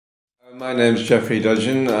My name's Jeffrey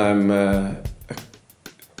Dudgeon. I'm a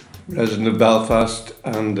resident of Belfast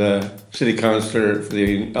and city councillor for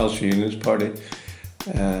the Ulster Unionist party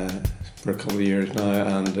for a couple of years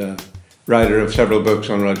now, and writer of several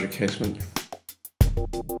books on Roger Casement.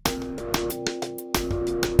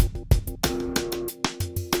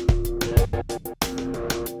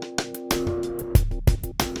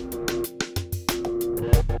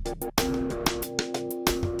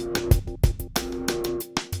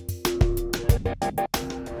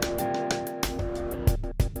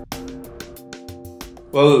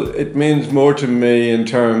 Well, it means more to me in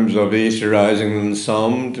terms of Easter Rising than the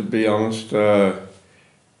Somme, to be honest. I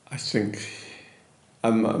think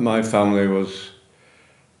my family was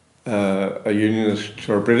a Unionist,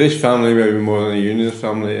 or a British family, maybe more than a Unionist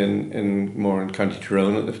family, more in County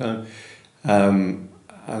Tyrone at the time. And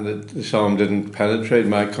the Somme didn't penetrate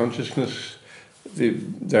my consciousness.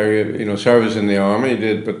 Their service in the army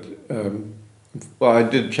did, but well, I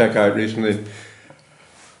did check out recently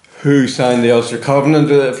who signed the Ulster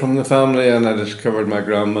Covenant from the family, and I discovered my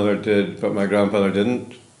grandmother did, but my grandfather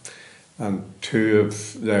didn't, and two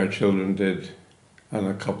of their children did, and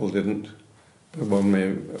a couple didn't. But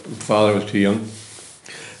my father was too young.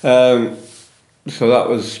 So that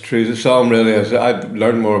was true. The Somme really, I've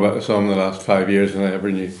learned more about the Somme in the last 5 years than I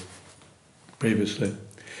ever knew previously,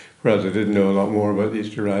 whereas I did know a lot more about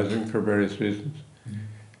Easter Rising for various reasons.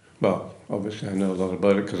 Well, obviously I know a lot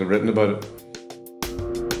about it because I've written about it.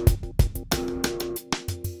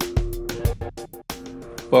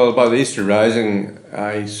 Well, about the Easter Rising,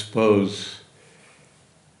 I suppose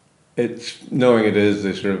it's knowing it is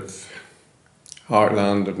the sort of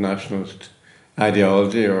heartland of nationalist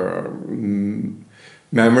ideology or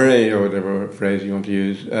memory, or whatever phrase you want to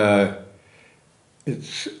use.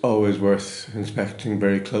 It's always worth inspecting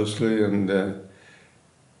very closely and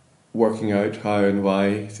working out how and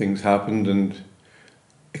why things happened, and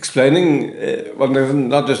explaining, well,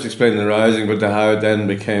 not just explaining the Rising, but how it then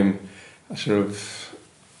became a sort of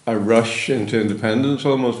a rush into independence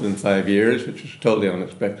almost in 5 years, which was totally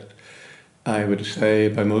unexpected, I would say,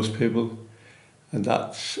 by most people. And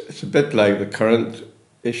it's a bit like the current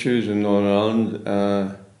issues in Northern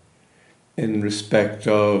Ireland, in respect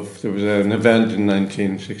of, there was an event in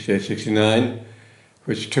 1968-69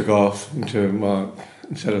 which took off into, well,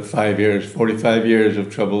 instead of 5 years, 45 years of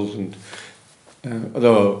troubles. And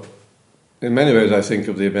although in many ways I think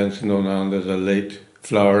of the events in Northern Ireland as a late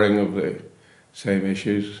flowering of the same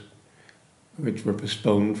issues, which were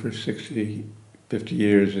postponed for 50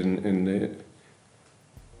 years in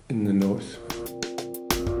the north.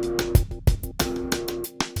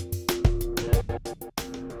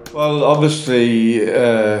 Well, obviously,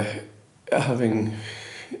 knowing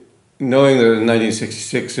that in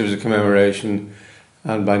 1966 there was a commemoration,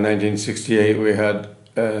 and by 1968 we had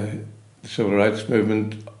the civil rights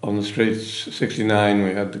movement on the streets. 69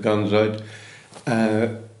 we had the guns out.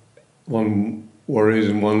 One worries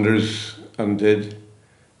and wonders, and did,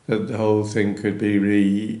 that the whole thing could be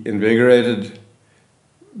reinvigorated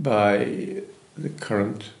by the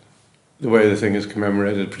way the thing is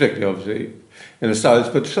commemorated, particularly obviously in the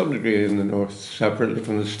south, but to some degree in the north, separately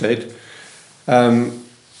from the state. And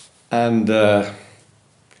I'm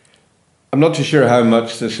not too sure how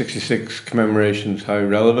much the 66 commemorations, how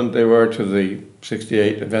relevant they were to the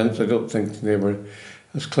 68 events. I don't think they were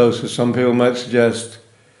as close as some people might suggest.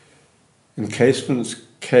 In Casement's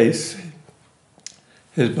case,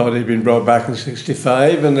 his body had been brought back in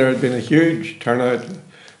 65, and there had been a huge turnout.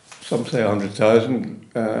 Some say 100,000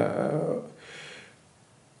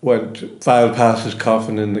 filed past his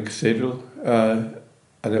coffin in the cathedral, and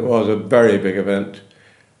it was a very big event.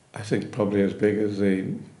 I think probably as big as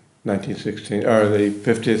the 1916 or the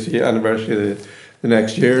 50th anniversary of the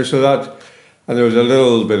next year. So and there was a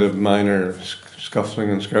little bit of minor scuffling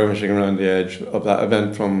and skirmishing around the edge of that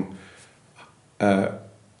event from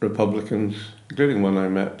Republicans, including one I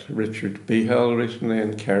met, Richard Behill, recently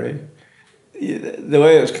in Kerry. The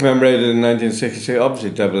way it was commemorated in 1966, obviously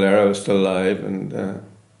De Valera was still alive, and there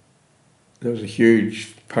was a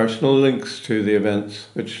huge personal links to the events,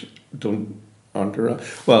 which aren't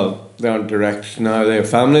direct. Well, they aren't direct now. Their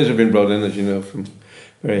families have been brought in, as you know, from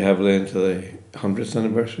very heavily into the 100th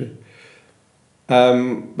anniversary.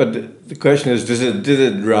 But the question is, did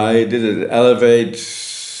it elevate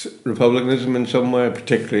republicanism in some way,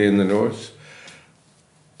 particularly in the north?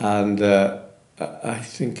 And I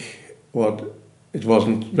think it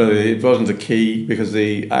wasn't the key, because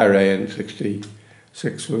the IRA in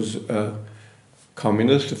 66 was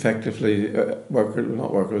communist, effectively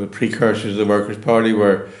the precursors of the Workers' Party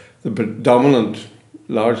were the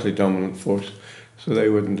largely dominant force, so they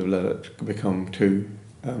wouldn't have let it become too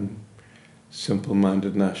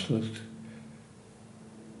simple-minded nationalist.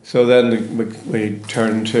 So then we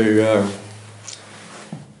turn to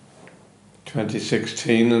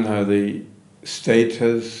 2016 and how the state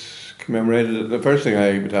has commemorated it. The first thing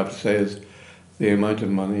I would have to say is the amount of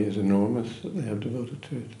money is enormous that they have devoted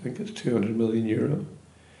to it. I think it's €200 million.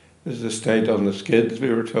 This is the state on the skids, we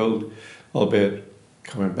were told, albeit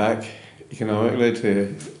coming back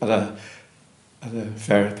economically at a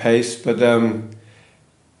fair pace. But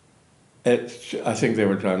I think they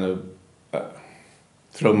were trying to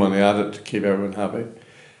throw money at it to keep everyone happy.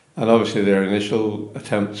 And obviously their initial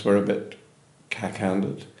attempts were a bit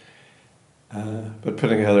cack-handed. But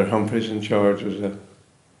putting Heather Humphreys in charge was a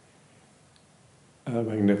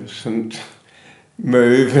magnificent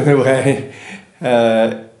move in a way.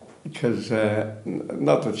 Because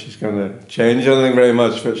not that she's going to change anything very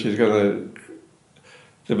much, but she's going to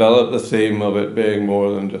develop the theme of it being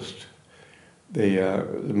more than just the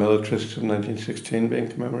militarists of 1916 being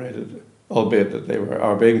commemorated, albeit that they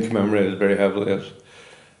are being commemorated very heavily as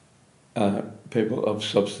people of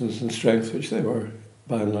substance and strength, which they were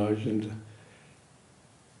by and large. And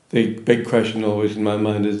the big question always in my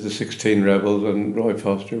mind is the 16 rebels, and Roy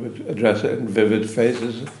Foster would address it in vivid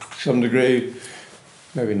phases to some degree.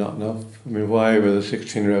 Maybe not enough. I mean, why were the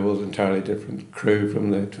 16 rebels entirely different crew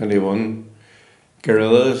from the 21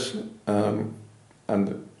 guerrillas? And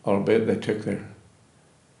albeit they took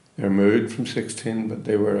their mood from 16, but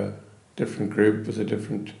they were a different group with a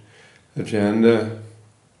different agenda.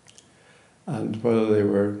 And whether they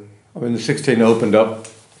were, I mean, the 16 opened up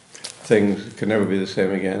things that could never be the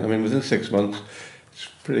same again. I mean, within 6 months, it's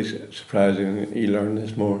pretty surprising. You learn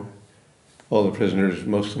this more. All the prisoners,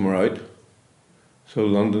 most of them were out. So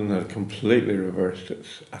London had completely reversed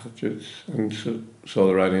its attitudes and saw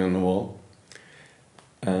the writing on the wall.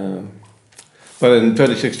 But in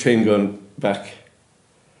 2016, going back,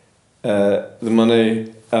 the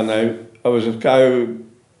money, and I was a guy who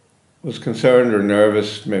was concerned or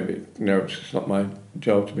nervous, maybe nervous, it's not my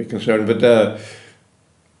job to be concerned, but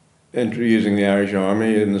introducing the Irish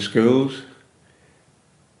Army in the schools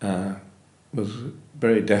was a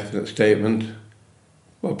very definite statement.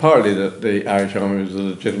 Well, partly that the Irish Army was a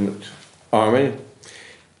legitimate army,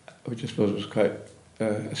 which I suppose was quite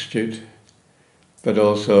astute, but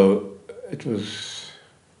also it was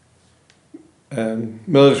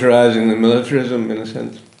militarising the militarism in a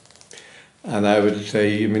sense. And I would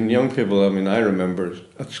say, I mean, young people, I mean, I remember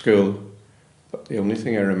at school, but the only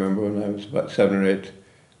thing I remember when I was about 7 or 8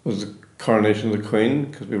 was the coronation of the Queen,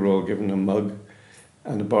 because we were all given a mug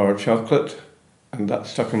and a bar of chocolate, and that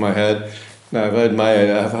stuck in my head. Now, if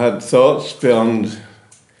I've had thoughts beyond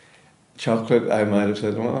chocolate, I might have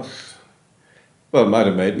said, well, it might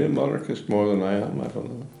have made me a monarchist more than I am, I don't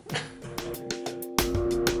know.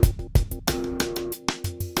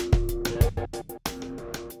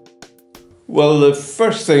 Well, the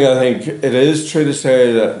first thing, I think, it is true to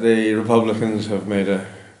say that the Republicans have made a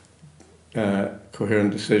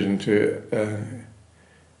coherent decision to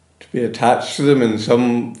be attached to them in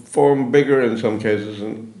some form, bigger in some cases,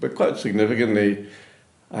 but quite significantly.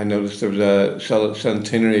 I noticed there was a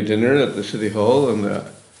centenary dinner at the City Hall, and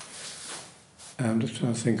I'm just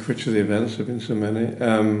trying to think which of the events, there have been so many.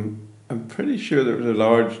 I'm pretty sure there was a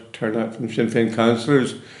large turnout from Sinn Féin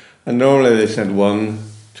councillors, and normally they send one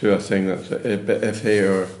to a thing that's a bit iffy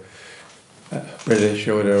or British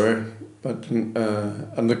or whatever. But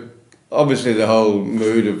obviously the whole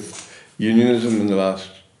mood of unionism in the last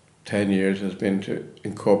 10 years has been to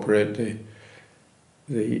incorporate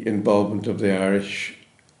the involvement of the Irish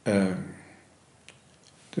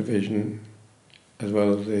division as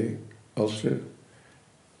well as the Ulster,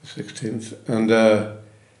 the 16th, and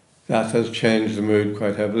that has changed the mood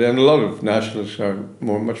quite heavily. And a lot of nationalists are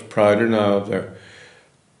much prouder now of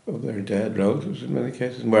their dead relatives in many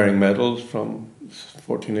cases, wearing medals from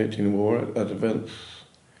 1418 war at events.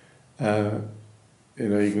 You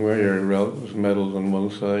know, you can wear your relatives' medals on one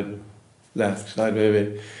side, left side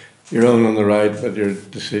maybe, your own on the right, but your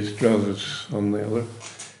deceased relatives on the other.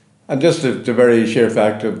 And just the very sheer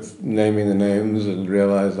fact of naming the names and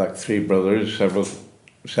realise like 3 brothers, several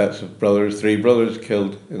sets of brothers, 3 brothers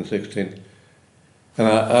killed in 16. And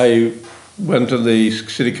I went to the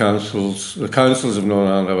city councils, the councils of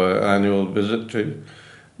Northern Ireland have an annual visit to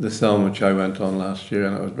the Thumb, which I went on last year,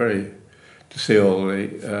 and it was to see all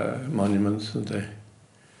the monuments and the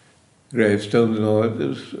gravestones and all. It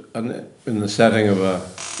was in the setting of a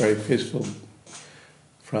very peaceful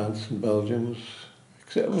France and Belgium.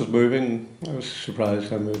 It was moving. I was surprised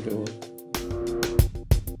how moved it was.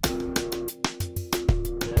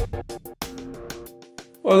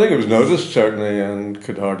 Well, I think it was noticed, certainly, and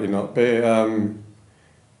could hardly not be.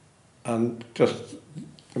 and just,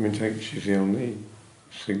 I mean, I think she's the only,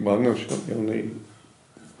 well, no, she's not the only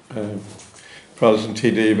Protestant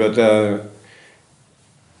TD, but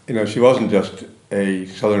you know, she wasn't just a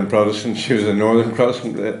Southern Protestant, she was a Northern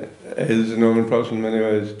Protestant, is a Northern Protestant in many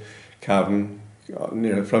ways. Cavan,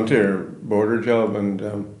 near the frontier border job, and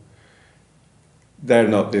they're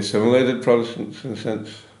not the assimilated Protestants in a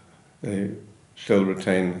sense. They still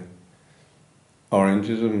retain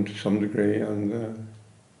Orangism to some degree, and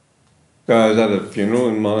I was at a funeral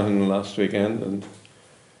in Monaghan last weekend and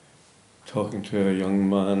talking to a young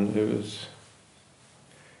man who was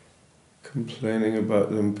complaining about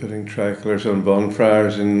them putting tricolours on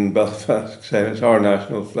bonfires in Belfast, saying it's our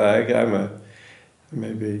national flag.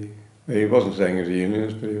 Maybe he wasn't saying he was a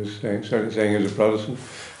Unionist, but he was certainly saying he was a Protestant,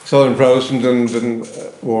 Southern Protestant, and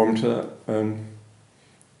didn't warm to that.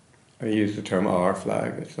 I used the term our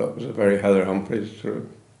flag. I thought it was a very Heather Humphreys sort of.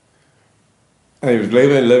 And he was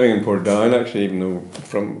living in Portdown actually, even though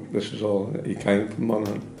this was all he came from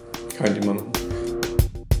Monaghan, County Monaghan.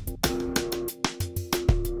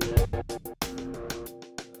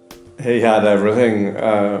 He had everything,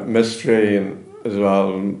 mystery as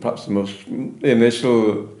well, and perhaps the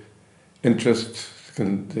initial interest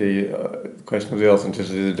in the question of the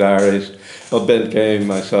authenticity of the diaries. Well, Ben Kane,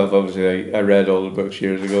 myself, obviously, I read all the books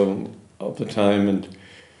years ago of the time, and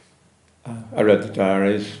I read the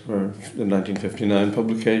diaries for the 1959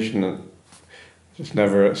 publication, and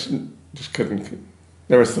never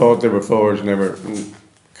thought they were forged,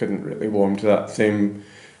 couldn't really warm to that theme.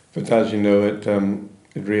 But as you know, it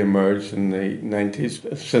re-emerged in the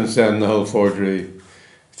 90s. Since then, the whole forgery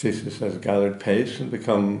thesis has gathered pace and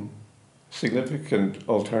become a significant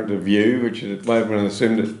alternative view, which everyone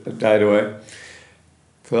assumed it died away.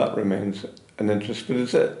 So that remains an interest.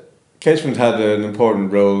 But Casement had an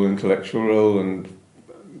important role, intellectual role, and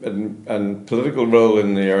political role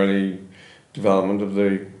in the early development of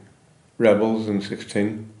the rebels in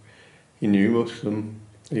 16. He knew most of them.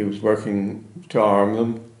 He was working to arm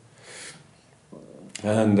them.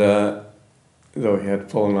 And though he had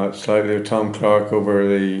fallen out slightly with Tom Clark over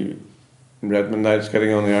the Redmond Knights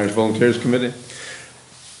getting on the Irish Volunteers Committee.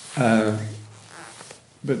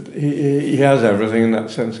 But he has everything in that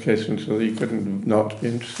sense, Casement, so he couldn't not be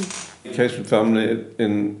interested. Casement family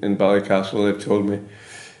in Ballycastle, they've told me,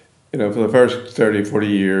 you know, for the first 30, 40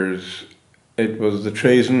 years, it was the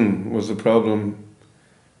treason was the problem.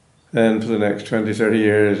 Then for the next 20, 30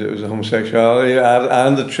 years, it was the homosexuality,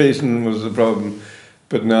 and the treason was the problem.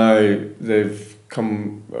 But now they've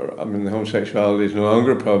come, I mean, the homosexuality is no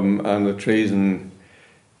longer a problem, and the treason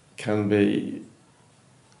can be,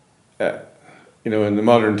 you know, in the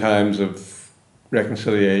modern times of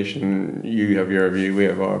reconciliation, you have your view, we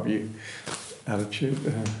have our view, attitude,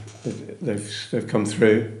 they've come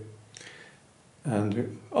through.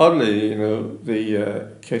 And oddly, you know,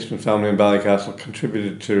 the Casement family in Ballycastle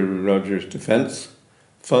contributed to Roger's defence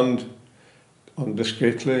fund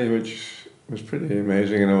discreetly, which was pretty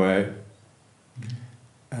amazing in a way,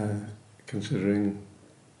 considering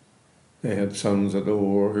they had sons at the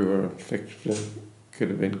war who were could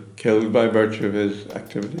have been killed by virtue of his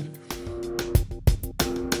activities.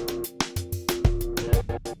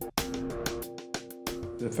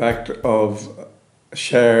 The fact of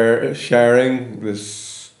sharing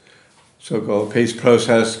this so-called peace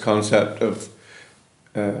process concept of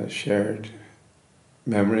shared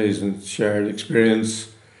memories and shared experience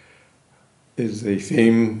is the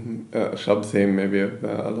theme, sub-theme maybe of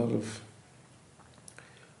a lot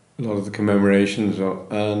of the commemorations,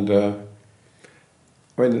 and I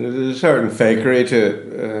mean there's a certain fakery to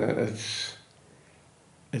it.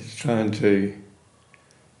 It's trying to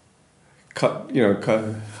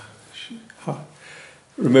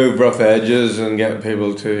remove rough edges and get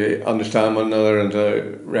people to understand one another and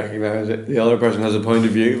to recognise that the other person has a point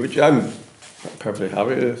of view, which I'm perfectly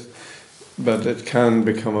happy with, but it can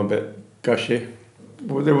become a bit gushy.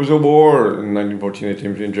 There was a war in 1914-18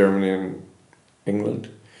 between Germany and England.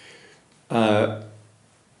 Now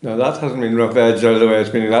that hasn't been rough edged out of the way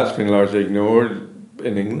that's been largely ignored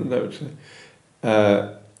in England, I would say.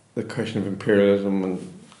 The question of imperialism and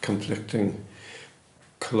conflicting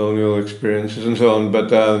colonial experiences and so on, but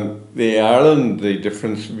the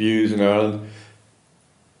different views in Ireland,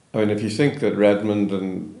 I mean, if you think that Redmond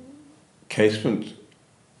and Casement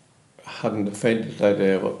hadn't the faintest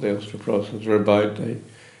idea what the Ulster Protestants were about, they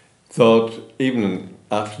thought, even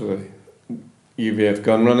after the UVF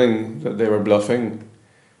gun running, that they were bluffing.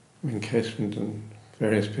 I mean, Casement and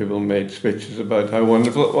various people made speeches about how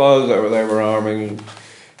wonderful it was that they were arming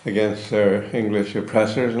against their English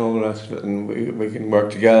oppressors and all the rest of it, and we can work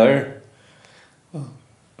together. Well,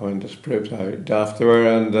 I mean, this proves how daft they were,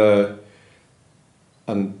 and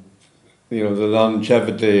and you know, the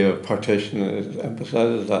longevity of partition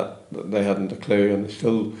emphasises that they hadn't a clue, and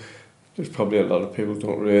still, there's probably a lot of people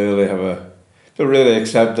don't really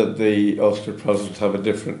accept that the Ulster Protestants have a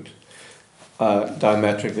different,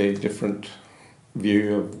 diametrically different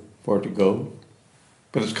view of where to go.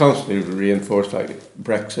 But it's constantly reinforced, like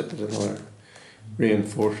Brexit is another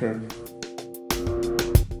reinforcer.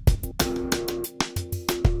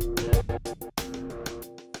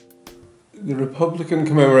 The Republican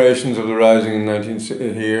commemorations of the Rising in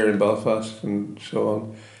here in Belfast and so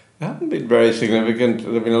on, they haven't been very significant.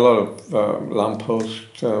 There have been a lot of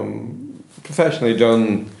lamppost, professionally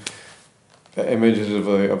done images of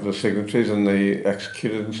the signatories and the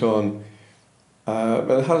executed and so on.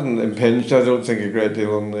 But it hasn't impinged, I don't think, a great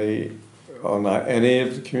deal on any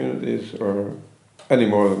of the communities, or any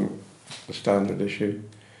more than the standard issue.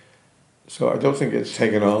 So I don't think it's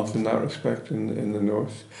taken off in that respect in the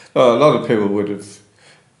north. A lot of people would have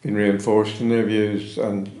been reinforced in their views,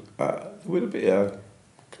 and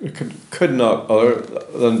it could not other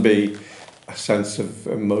than be a sense of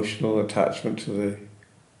emotional attachment to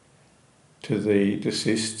the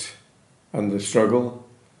deceased and the struggle.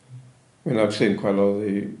 I mean, I've seen quite a lot of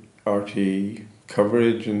the RTE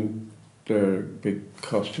coverage and their big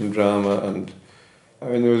costume drama, and I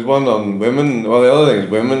mean, there was one on women. Well, the other thing is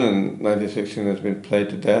women in 1916 has been played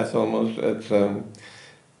to death almost. It's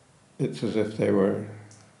as if they were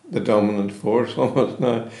the dominant force almost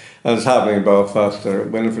now. And it's happening in Belfast.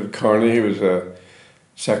 Winifred Carney, who was a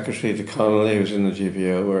secretary to Connolly, who was in the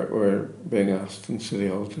GPO, were being asked in City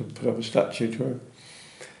Hall to put up a statue to her.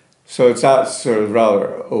 So it's that sort of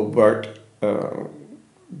rather overt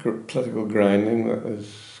political grinding that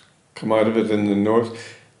has come out of it in the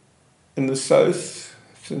north. In the south,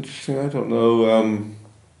 it's interesting, I don't know,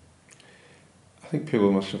 I think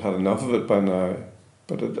people must have had enough of it by now,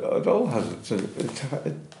 but it all has,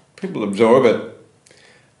 people absorb it,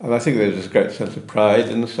 and I think there's this great sense of pride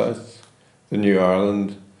in the south. The New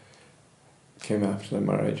Ireland came after the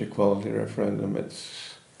marriage equality referendum.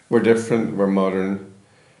 We're different, we're modern,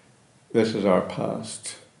 this is our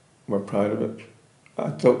past, we're proud of it. I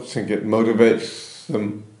don't think it motivates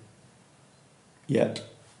them yet.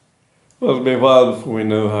 Well, it'll be a while before we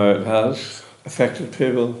know how it has affected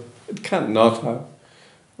people. It can't not have.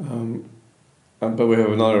 But we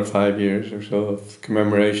have another 5 years or so of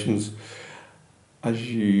commemorations. As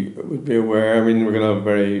you would be aware, I mean, we're going to have a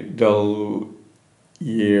very dull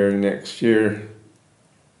year next year.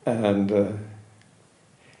 And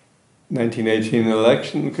 1918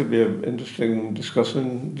 election could be an interesting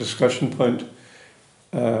discussion point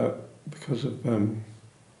because of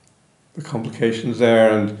the complications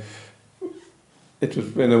there, and it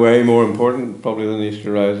was in a way more important probably than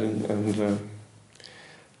Easter Rising, and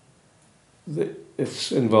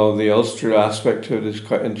it's involved the Ulster aspect to it is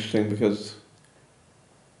quite interesting because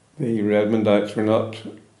the Redmondites were not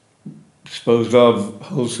disposed of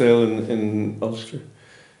wholesale in Ulster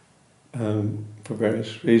for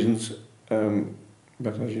various reasons,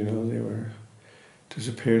 but as you know, they were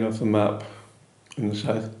disappeared off the map in the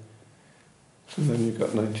south. So then you've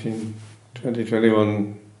got 20,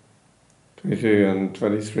 21, 22 and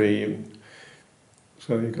 23,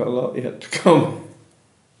 so you've got a lot yet to come.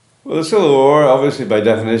 Well, the Civil War, obviously by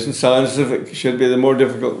definition, sounds as if it should be the more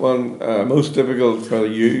difficult one, most difficult for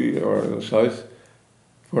you or the South,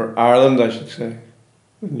 for Ireland I should say,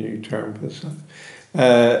 the new term for the South,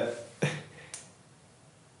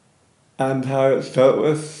 and how it's dealt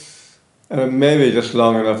with, and maybe just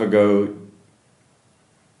long enough ago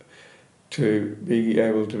to be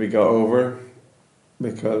able to be got over,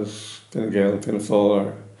 because Fine Gael and Fianna Fáil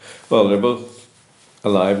are, well, they're both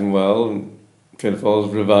alive and well, and Fianna Fáil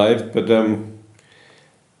is revived, but I mean,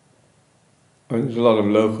 there's a lot of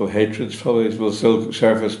local hatreds probably will still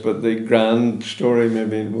surface, but the grand story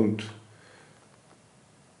maybe won't.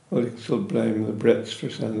 Well, you can still blame the Brits for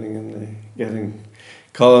sending in getting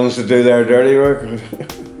Collins to do their dirty work.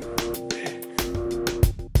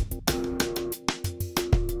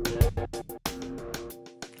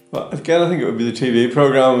 Well, again, I think it would be the TV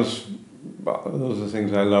programmes. Well, those are the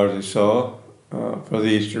things I largely saw for the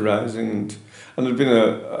Easter Rising, and there's been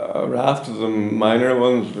a raft of them, minor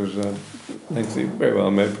ones. There's a lengthy, very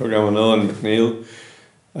well made programme on Owen McNeill,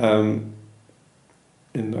 in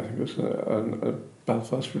I think it was a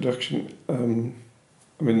Belfast production. I mean,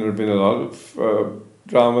 there have been a lot of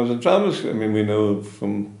dramas. I mean, we know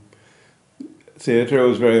from theatre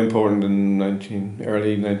was very important in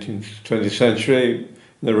early 19th, 20th century,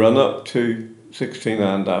 in the run up to 16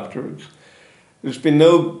 and afterwards. There's been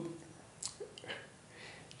no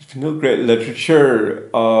great literature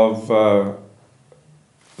of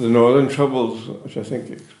the Northern Troubles, which I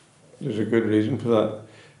think there's a good reason for that.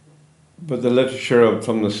 But the literature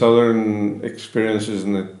from the Southern experiences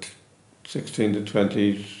in the 16 to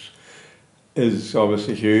 20s is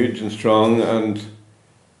obviously huge and strong and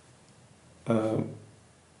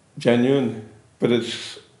genuine, but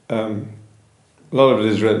it's a lot of it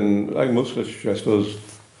is written, like most literature, I suppose,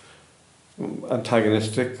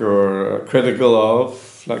 antagonistic or critical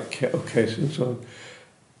of, like cases and so on.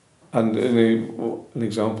 And an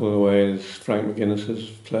example in a way is Frank McGuinness's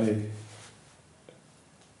play,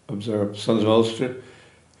 Observe, Sons of Ulster,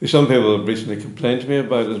 who some people have recently complained to me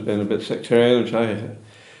about as being a bit sectarian, which I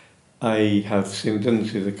have seen. I didn't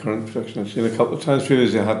see the current production. I've seen it a couple of times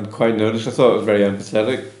previously. I hadn't quite noticed. I thought it was very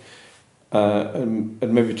empathetic. And it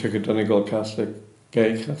maybe took a Donegal Catholic,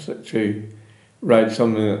 gay Catholic, to write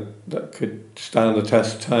something that could stand the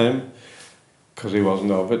test of time, because he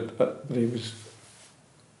wasn't of it, but he was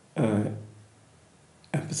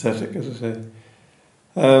empathetic, as I say.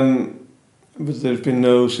 But there's been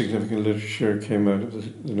no significant literature came out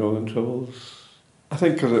of the Northern Troubles. I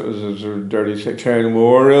think because it was a sort of dirty sectarian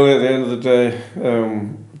war, really, at the end of the day,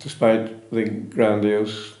 despite the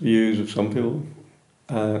grandiose views of some people.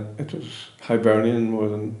 It was Hibernian more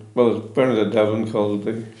than, well, Bernadette Devlin called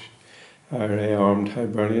it the IRA Armed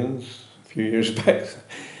Hibernians a few years back.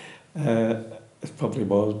 It probably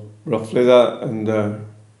was roughly that, and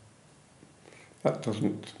that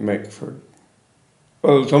doesn't make for,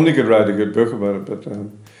 well, somebody could write a good book about it, but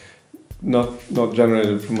not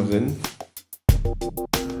generated from within.